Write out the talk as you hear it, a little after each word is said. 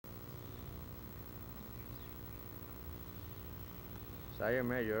Sergeant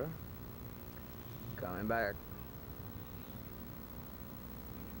Major coming back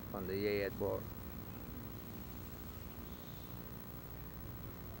on the A8 board.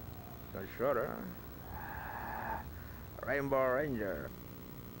 No shorter. Rainbow Ranger.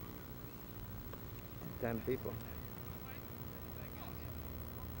 10 people.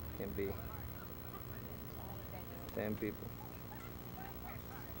 Can be 10 people.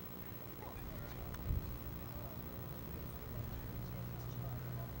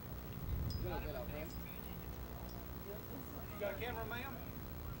 You got a camera, ma'am?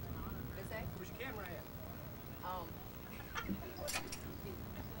 Where's your camera at?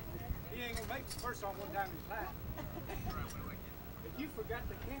 He ain't gonna make the first on one time in his life. If you forgot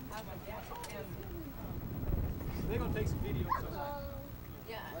the camera, they're gonna take some videos.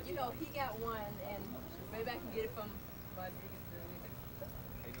 Yeah, you know, he got one, and maybe I can get it from Bud.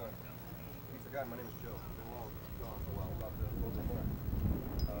 How you doing? You forgot my name is Joe. Been long gone for a while. About the local march.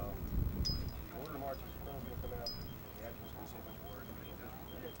 The order march is going to come out. The adjutant's going to say a bunch of words.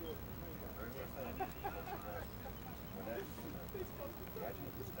 Very well said. When that, the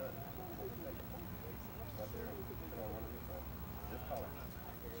adjutant gets done, it's not there. Put on one of these things. This collar.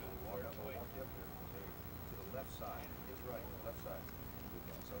 So we walk up you up here to the left side. His right, left side.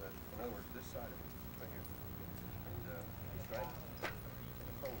 So that, in other words, this side of it, right here. And he's right. And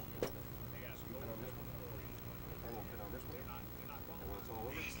the phone will fit. So you pin on this one. The phone will fit on this one. And when it's all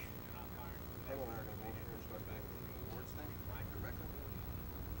over, the phone and I are going to go over here and start doing the awards thing directly.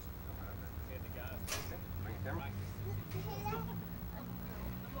 Come right up there. Okay. Bring your camera.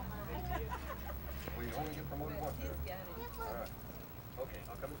 Well, you only get promoted once, right? All right. Okay,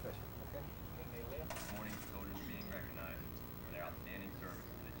 I'll come and fetch you. Okay? This morning, soldiers are being recognized for their outstanding service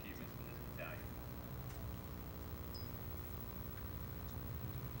and achievements in this battalion.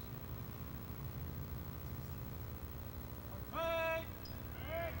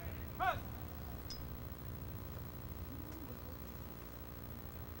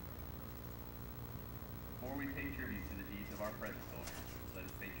 Before we pay tribute to the deeds of our present soldiers, let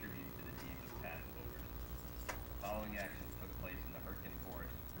us pay tribute to the deeds of past soldiers. The following actions took place in the Hhc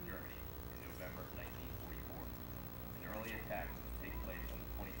Forest, Germany, in November 1944. An early attack was to take place on the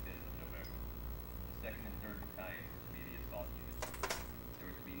 25th of November. The 2nd and 3rd Battalions were to be the assault units. There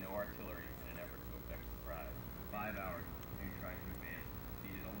was to be no artillery in an effort to effect surprise. 5 hours the platoon tried to advance,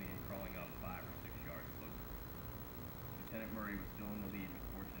 succeeded only in crawling up 5 or 6 yards closer. Lieutenant Murray was still in the lead, but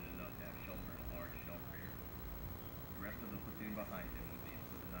fortunate enough to have shelter in a large shell crater. The rest of the platoon behind him was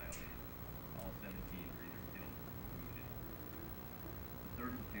annihilated. All 17 were either killed or wounded. The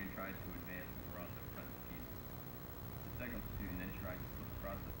 3rd platoon tried to advance but were also cut to pieces. The 2nd platoon then tried to slip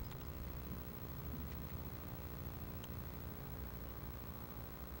across the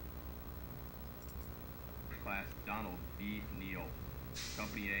Class Donald B. Neal,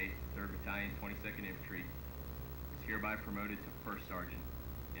 Company A, 3rd Battalion, 22nd Infantry, is hereby promoted to First Sergeant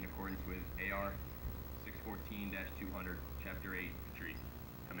in accordance with AR 614-200, Chapter 8, Infantry,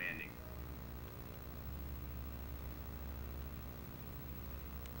 Commanding.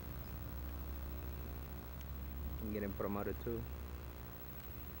 I'm getting promoted too.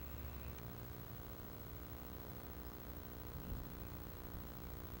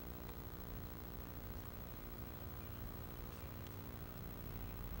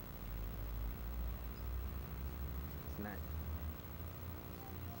 It's nice.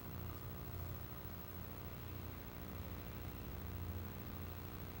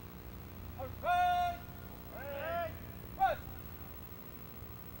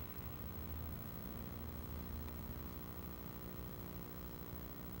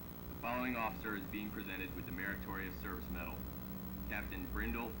 The following officer is being presented with the Meritorious Service Medal. Captain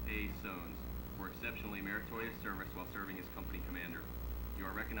Brindle A. Sones, for exceptionally meritorious service while serving as company commander. You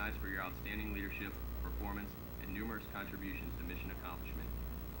are recognized for your outstanding leadership, performance, and numerous contributions to mission accomplishment.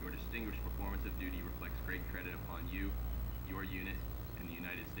 Your distinguished performance of duty reflects great credit upon you, your unit, and the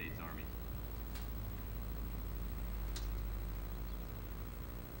United States Army.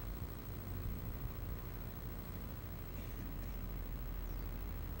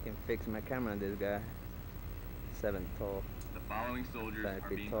 Can fix my camera, this guy. 7 tall. The following soldiers are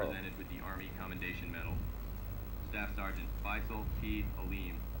being presented with the Army Commendation Medal. Staff Sergeant Faisal P.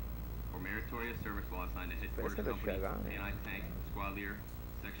 Aleem, for meritorious service while assigned to Headquarters Company, Anti-Tank, Squad Leader,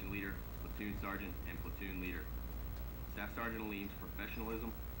 Section Leader, Platoon Sergeant, and Platoon Leader. Staff Sergeant Aleem's professionalism,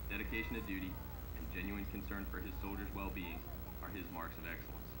 dedication to duty, and genuine concern for his soldiers' well-being are his marks of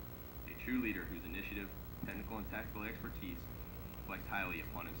excellence. A true leader whose initiative, technical and tactical expertise reflect highly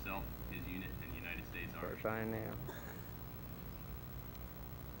upon himself, his unit, and the United States Army.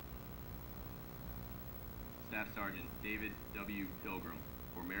 Staff Sergeant David W. Pilgrim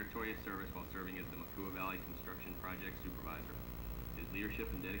for meritorious service while serving as the Makua Valley Construction Project Supervisor. His leadership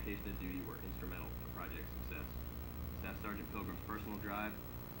and dedication to duty were instrumental to the project's success. Staff Sergeant Pilgrim's personal drive,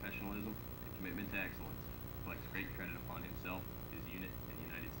 professionalism, and commitment to excellence reflects great credit upon himself, his unit, and the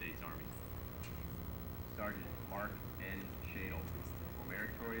United States Army. Sergeant Mark N. Shadle for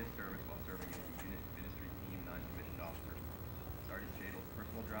meritorious service while serving as the unit ministry team non-commissioned officer. Sergeant Shadle's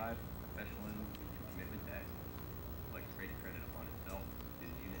personal drive, professionalism, and commitment to excellence reflects great credit upon himself,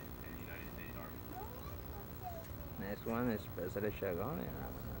 his unit, and the United States Army. Next one is Specialist Shagone.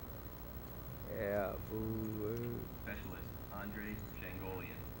 Yeah, boo. Specialist Andre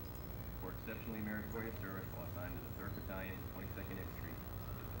Shangolian for exceptionally meritorious service while assigned to the 3rd Battalion, 22nd Infantry,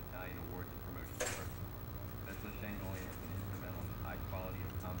 with the Battalion Awards and Promotion Award. Specialist Shangolian has been instrumental in the high quality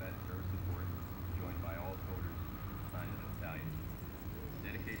of combat service support enjoyed by all soldiers assigned to the battalion. His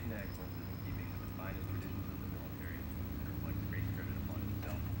dedication to excellence is in keeping with the finest traditions of the military and reflects great credit upon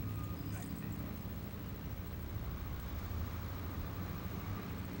himself, the United States Army.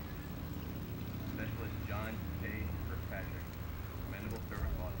 Specialist John K. Kirkpatrick, commendable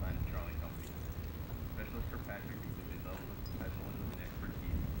service while assigned to Charlie Company. Specialist Kirkpatrick exhibited levels of professionalism and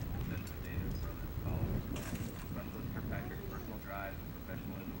expertise that set the standard for others to follow. Specialist Kirkpatrick's personal drive,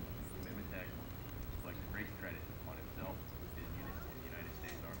 professionalism, and commitment to excellence reflects great credit upon himself, his unit, and the United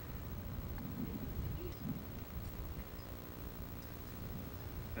States Army.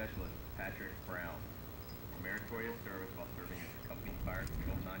 Specialist Patrick Brown, for meritorious service while serving as the company fire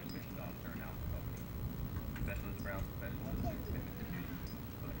control non-commissioned officer in Alpha Company. Specialist Brown's professionalism and commitment to duty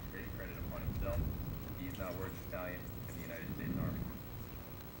reflects great credit upon himself, the East Outwards Battalion, and the United States Army.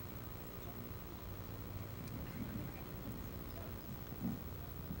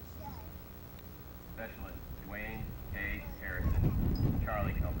 Specialist Dwayne K. Harrison,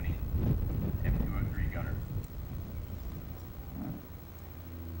 Charlie Company, M203 Gunner.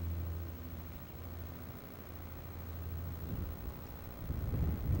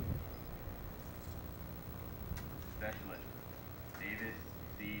 Specialist David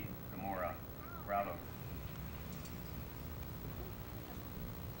C. Zamora, Bravo.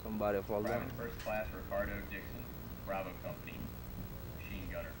 Somebody fall down. Private First Class Ricardo Dixon, Bravo Company, Machine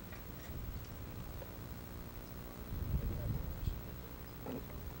Gunner.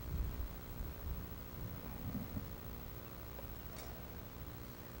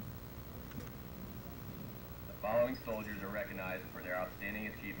 The following soldiers are recognized for their outstanding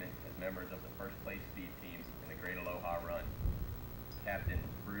achievement as members of the first place speed teams in the Great Aloha Run. Captain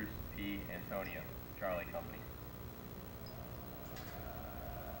Bruce P. Antonia, Charlie Company.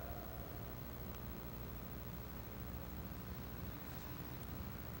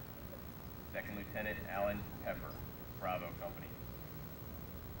 Second Lieutenant Alan Pepper, Bravo Company.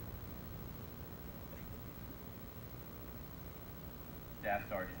 Staff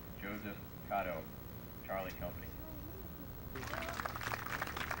Sergeant Joseph Cotto, Charlie Company.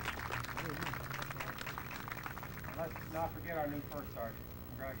 Let's not forget our new first sergeant.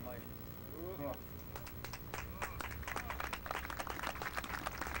 Congratulations. Cool.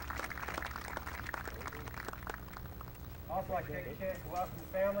 Also, I'd like to take a chance to welcome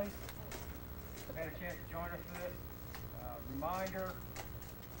the families who had a chance to join us for this. Reminder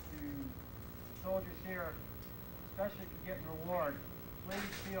to soldiers here, especially if you're getting an award,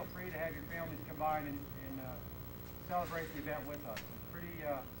 please feel free to have your families come by and celebrate the event with us. It's pretty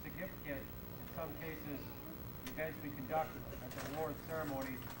significant in some cases, the events we conduct at the award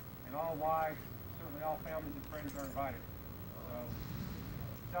ceremonies, and all wives, certainly all families and friends are invited. So,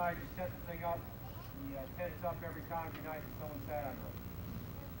 decide to set the thing up. The tent's up every Congress night and someone sat under it.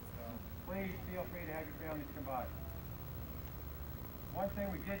 So, please feel free to have your families come by. One thing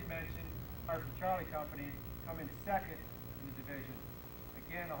we did mention, our Charlie Company come in second in the division.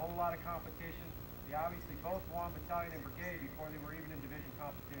 Again, a whole lot of competition. They obviously both won battalion and brigade before they were even in division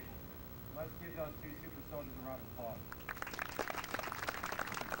competition. Let's give those two super soldiers a round of applause.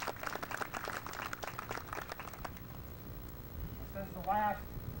 Since the last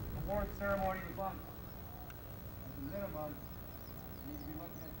award ceremony was on, as a minimum, we need to be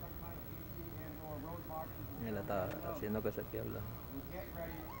looking at some kind of PC and or road marches. Él está haciendo que se pierda.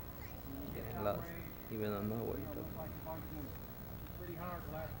 Getting lost, even on my way to. Looks like the function was pretty hard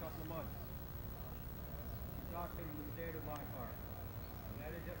the last couple of months. Conducted with standard life art. And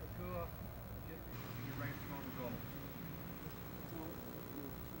that is at Makua, just to get ready to go to goal.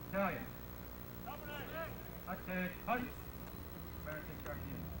 Battalion. Hudson, punch. Better take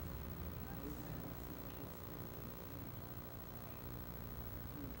instruction.